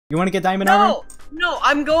You want to get diamond armor? No,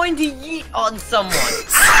 I'm going to yeet on someone.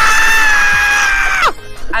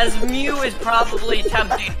 As Mew is probably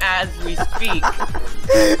attempting as we speak.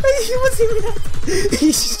 He wasn't even.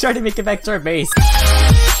 He's just trying to make it back to our base.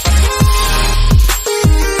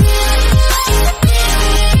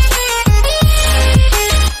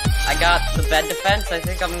 I got the bed defense. I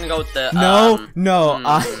think I'm gonna go with the. No,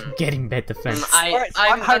 I'm getting bed defense.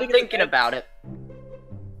 I'm thinking about it.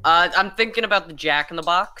 I'm thinking about the Jack in the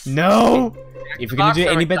Box. No! If you're gonna do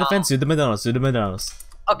any bed defense, do the McDonald's. Do the McDonald's.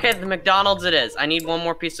 Okay, the McDonald's it is. I need one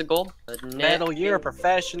more piece of gold. Metal, you're a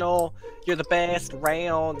professional. You're the best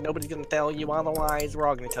round. Nobody's gonna tell you otherwise. We're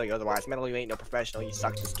all gonna tell you otherwise. Metal, you ain't no professional. You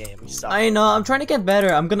suck this game. You suck. I know. I'm trying to get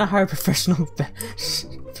better. I'm gonna hire a professional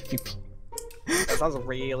PvP. That sounds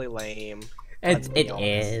really lame. It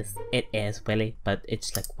is, Willy, but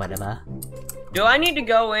it's like whatever. Do I need to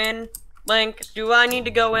go in, Link? Do I need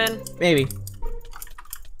to go in? Maybe.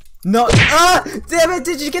 No! Ah! Damn it!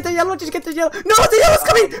 Did you get the yellow? Did you get the yellow? No! The yellow's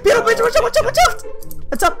coming! Beetle, watch out! Watch out! Watch out!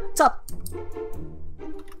 It's up! It's up!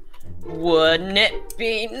 Wouldn't it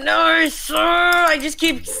be nicer? I just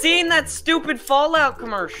keep seeing that stupid Fallout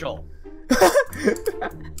commercial.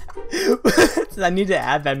 I need to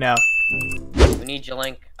add that now. We need you,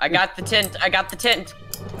 Link. I got the tint. I got the tint.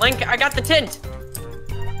 Link, I got the tint.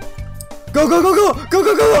 Go, go, go, go! Go,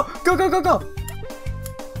 go, go, go! Go, go, go, go!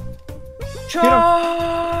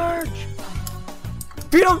 Charge!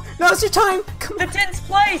 Beetle, now's your time! Come on. The tint's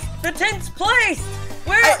placed! The tint's placed!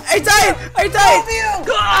 Where? I died! I died!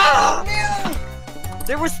 Oh,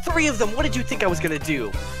 There was 3 of them. What did you think I was gonna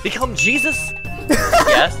do? Become Jesus?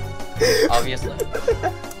 Yes. Obviously.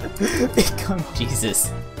 Become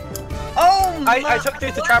Jesus. Oh my I took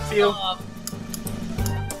the trap for you.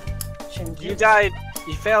 You died.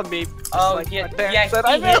 You failed me. Oh, like yeah, my parents said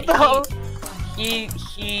I failed. He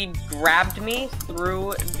grabbed me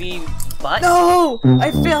through the butt. No!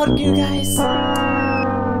 I failed you guys!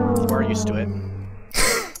 We're used to it.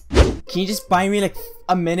 Can you just buy me like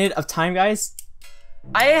a minute of time, guys?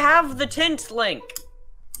 I have the tint, Link.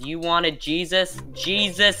 You wanted Jesus?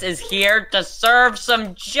 Jesus is here to serve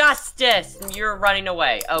some justice. You're running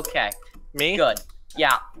away. Okay. Me? Good.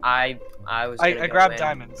 Yeah, I was. I grabbed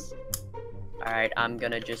diamonds. All right, I'm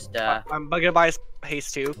gonna just. I'm gonna buy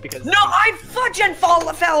haste too because. No, I fudging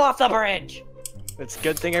fell off the bridge. It's a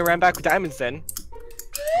good thing I ran back with diamonds then.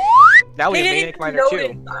 Now we have Maniac Miner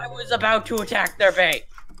too. I was about to attack their base.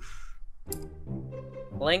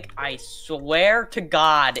 Link, I swear to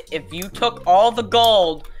God, if you took all the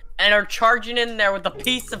gold and are charging in there with a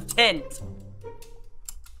piece of tint.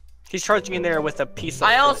 He's charging in there with a piece of.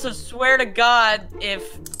 I also swear to God,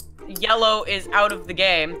 if yellow is out of the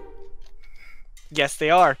game. Yes,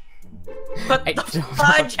 they are. What the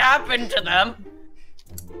fudge happened to them?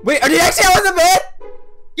 Wait, are they actually out of the bed?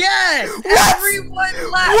 Yes! What?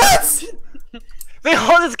 Everyone left! What? They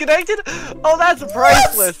all disconnected? Oh, that's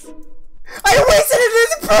priceless. What? I wasted it in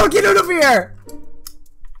the pro! Get out of here!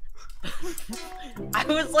 I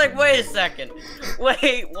was like, wait a second.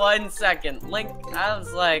 Wait 1 second. Link, I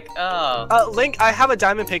was like, oh. Link, I have a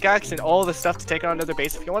diamond pickaxe and all the stuff to take on another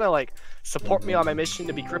base. If you want to, like, support me on my mission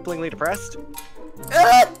to be cripplingly depressed.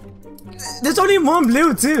 There's only one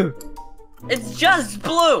blue, too. It's just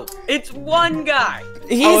blue. It's one guy.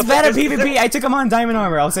 He's bad at PvP. I took him on diamond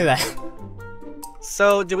armor. I'll say that.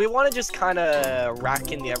 So, do we want to just kind of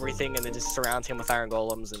rack in the everything and then just surround him with iron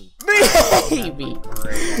golems and... Maybe.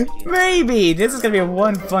 Maybe. This is gonna be a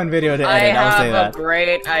one fun video to edit. I'll say that. I have a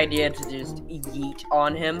great idea to just yeet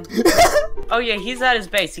on him. Oh yeah, he's at his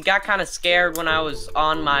base. He got kind of scared when I was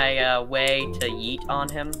on my way to yeet on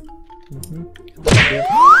him.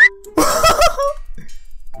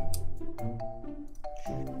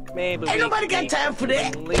 Maybe ain't nobody got time for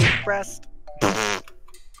that. Pressed.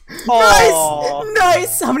 Nice!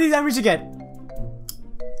 Nice! How many damage you get?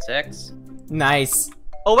 6. Nice.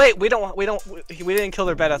 Oh wait, we didn't kill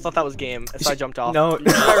their bed. I thought that was game, so I jumped off. No.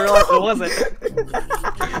 I realized it wasn't.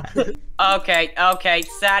 Okay,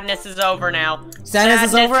 sadness is over now. Sadness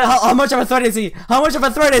is over? How much of a threat is he? How much of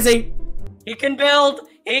a threat is he? He can build!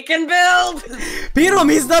 He can build! Beat him!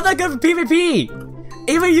 He's not that good for PvP!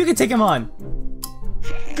 Even you can take him on.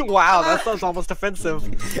 Wow, that sounds almost offensive.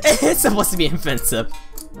 It's supposed to be offensive.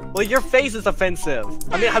 Well, your face is offensive.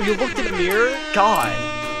 I mean, have you looked in the mirror? God.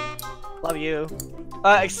 Love you.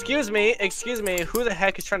 Excuse me, who the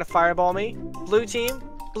heck is trying to fireball me? Blue team?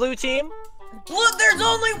 Blue team? There's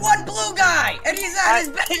only one blue guy, and he's at his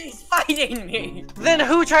bed, he's fighting me! Then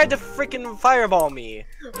who tried to freaking fireball me?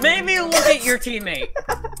 Maybe look at your teammate.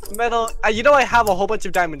 Metal, you know I have a whole bunch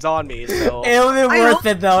of diamonds on me, so... It would be worth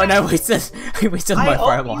it though, and I wasted my I hope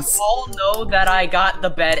fireballs. you all know that I got the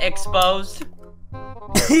bed exposed.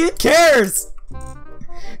 Who cares?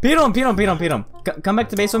 Beat him. Come back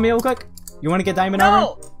to base with me real quick. You want to get diamond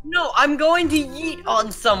armor? No, I'm going to yeet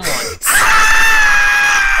on someone.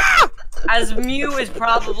 As Mew is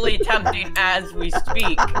probably attempting as we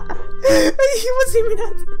speak. He wasn't even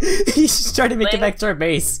at. He's just trying to make it back to our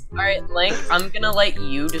base. Alright, Link, I'm gonna let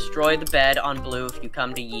you destroy the bed on Blue if you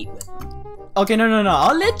come to yeet with me. Okay, no.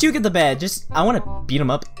 I'll let you get the bed. I want to beat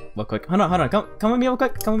him up real quick. Hold on. Come with me real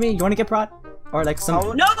quick. Come with me. You want to get prot? Or like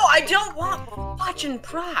some... No, I don't want watching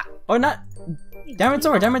prot. Or not. Diamond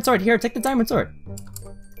sword. Here, take the diamond sword.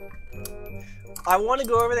 I want to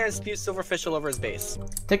go over there and spew Silverfish all over his base.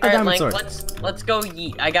 Take the diamond sword. Let's go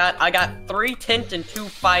yeet. I got 3 tint and 2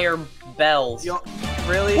 fire bells.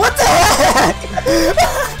 Really? What the heck?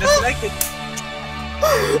 Disconnected.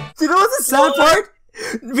 You know what's the sad part?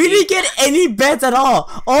 We didn't get any beds at all.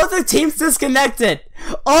 All the teams disconnected.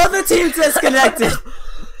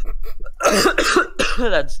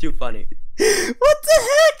 That's too funny. What the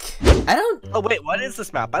heck? I don't. Oh wait, what is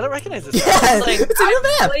this map? I don't recognize this Yeah, map. it's a new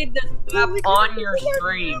map. I played this map on your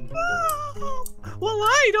stream. Well,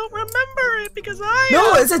 I don't remember it because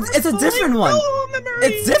No, it's a different one.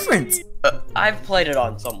 It's different. I've played it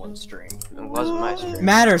on someone's stream. It wasn't my stream.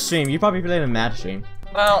 Matter stream. You probably played a Matter stream.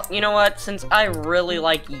 Well, you know what? Since I really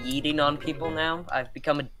like yeeting on people now, I've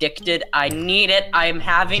become addicted. I need it. I am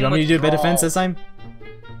having. Do you want me to do bed defense this time?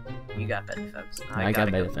 You got bed defense. I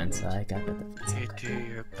got bed defense. You do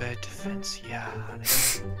your bed defense, yeah.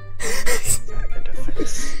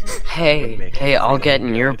 Hey, I'll get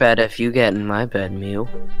in your bed if you get in my bed, Mew.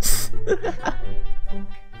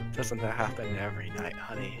 Doesn't that happen every night,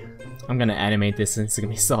 honey? I'm gonna animate this and it's gonna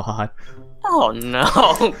be so hot. Oh no!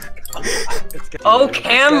 Oh,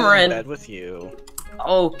 Cameron! Bed with you.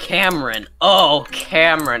 Oh, Cameron!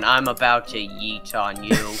 I'm about to yeet on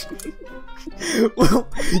you. Well,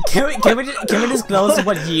 can we disclose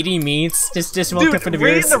what yeeting means? Just real quick for the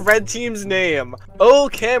read viewers. the red team's name. Oh,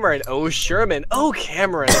 Cameron. Oh, Sherman. Oh,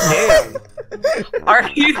 Cameron. Damn. Are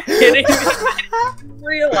you kidding me? I didn't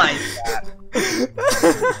realize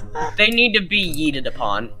that. They need to be yeeted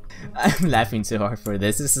upon. I'm laughing too hard for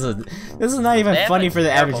this. This is not even funny for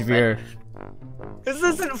the average viewer. This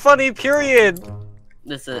isn't funny, period.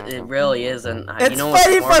 It really isn't. It's you know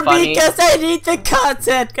funny what's for more me funny? because I need the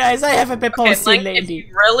content, guys. I haven't been posting Like, if lately. you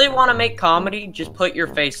really want to make comedy, just put your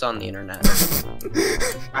face on the internet.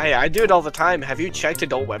 I do it all the time. Have you checked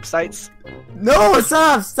adult websites? No,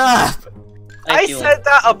 stop. I said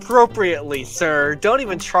that appropriately, sir. Don't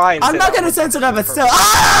even try and I'm not gonna censor that, but still.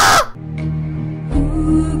 Ah!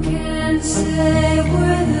 Who can say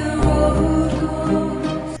where the road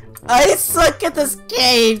goes? I suck at this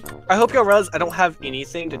game. I hope you'll realize I don't have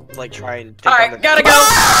anything to like try and take Alright, on the gotta go!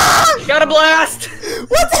 Ah! Gotta blast!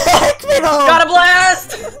 What the heck, Mino? Gotta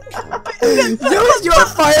blast! Use your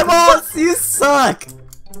fireballs. You suck.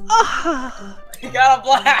 Gotta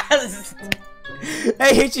blast!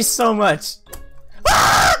 I hate you so much.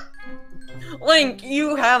 Link,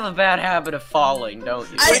 you have a bad habit of falling, don't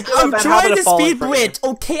you? I'm trying to speed blitz.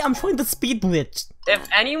 Okay, I'm trying to speed blitz. If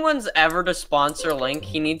anyone's ever to sponsor Link,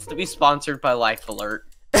 he needs to be sponsored by Life Alert.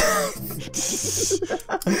 I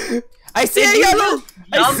see a yellow.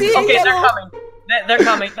 I see a Okay, yellow. they're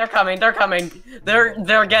coming.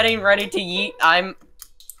 They're getting ready to yeet.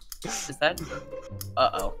 Is that?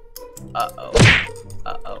 Uh-oh.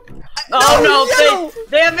 Oh no!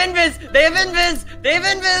 They have invis! They have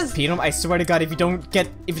invis! Pete, I swear to God, if you don't get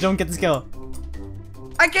the skill.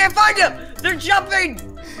 I can't find them! They're jumping!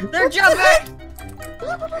 I see him!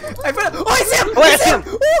 I see him!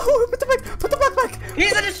 Ooh, put the back!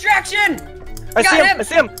 He's a distraction! I see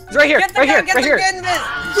him! He's right here! Get Right here! invis!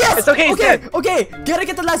 Yes! It's okay, he's dead. Okay, gotta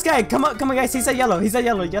get the last guy. Come on, guys. He's at yellow.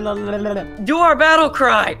 Yellow. Do our battle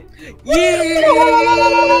cry! Yeet!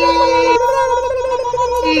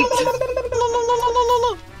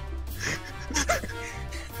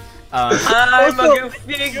 I'm a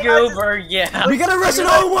goofy goober, yeah. We gotta rush it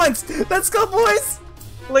all at once. Let's go, boys.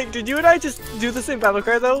 Like, did you and I just do the same battle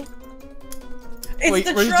cry though? It's Wait,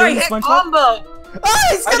 the were you try doing hit SpongeBob? combo! Oh,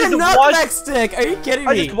 he's got a just knockback watched- stick. Are you kidding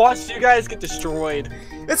I me? just watched you guys get destroyed.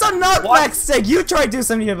 It's a knockback stick. You try to do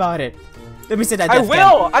something about it. Let me say that. I Death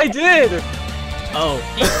will! I did! Oh.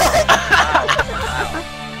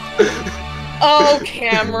 Oh,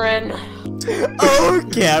 Cameron. Oh,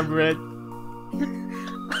 Cameron.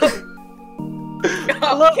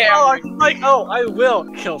 Oh, Cameron. Like, oh, I will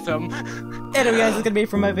kill them. Anyway guys, that's gonna be it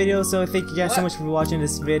for my video, so thank you guys so much for watching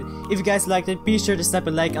this vid. If you guys liked it, be sure to slap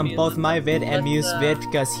a like on both my vid and Mew's vid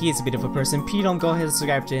because he is a beautiful person. Please don't go ahead and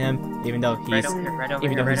subscribe to him, even though he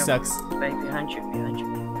sucks. Right behind you, behind you.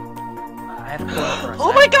 I have to go over.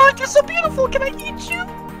 Oh my god, you're so beautiful! Can I eat you?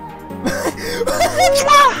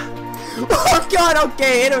 Oh god,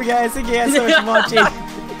 okay, anyway guys, thank you guys so much for watching.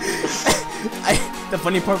 The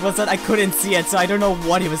funny part was that I couldn't see it, so I don't know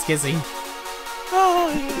what he was kissing. Oh,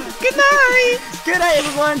 yeah. Good night! Good night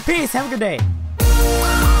everyone, peace, have a good day.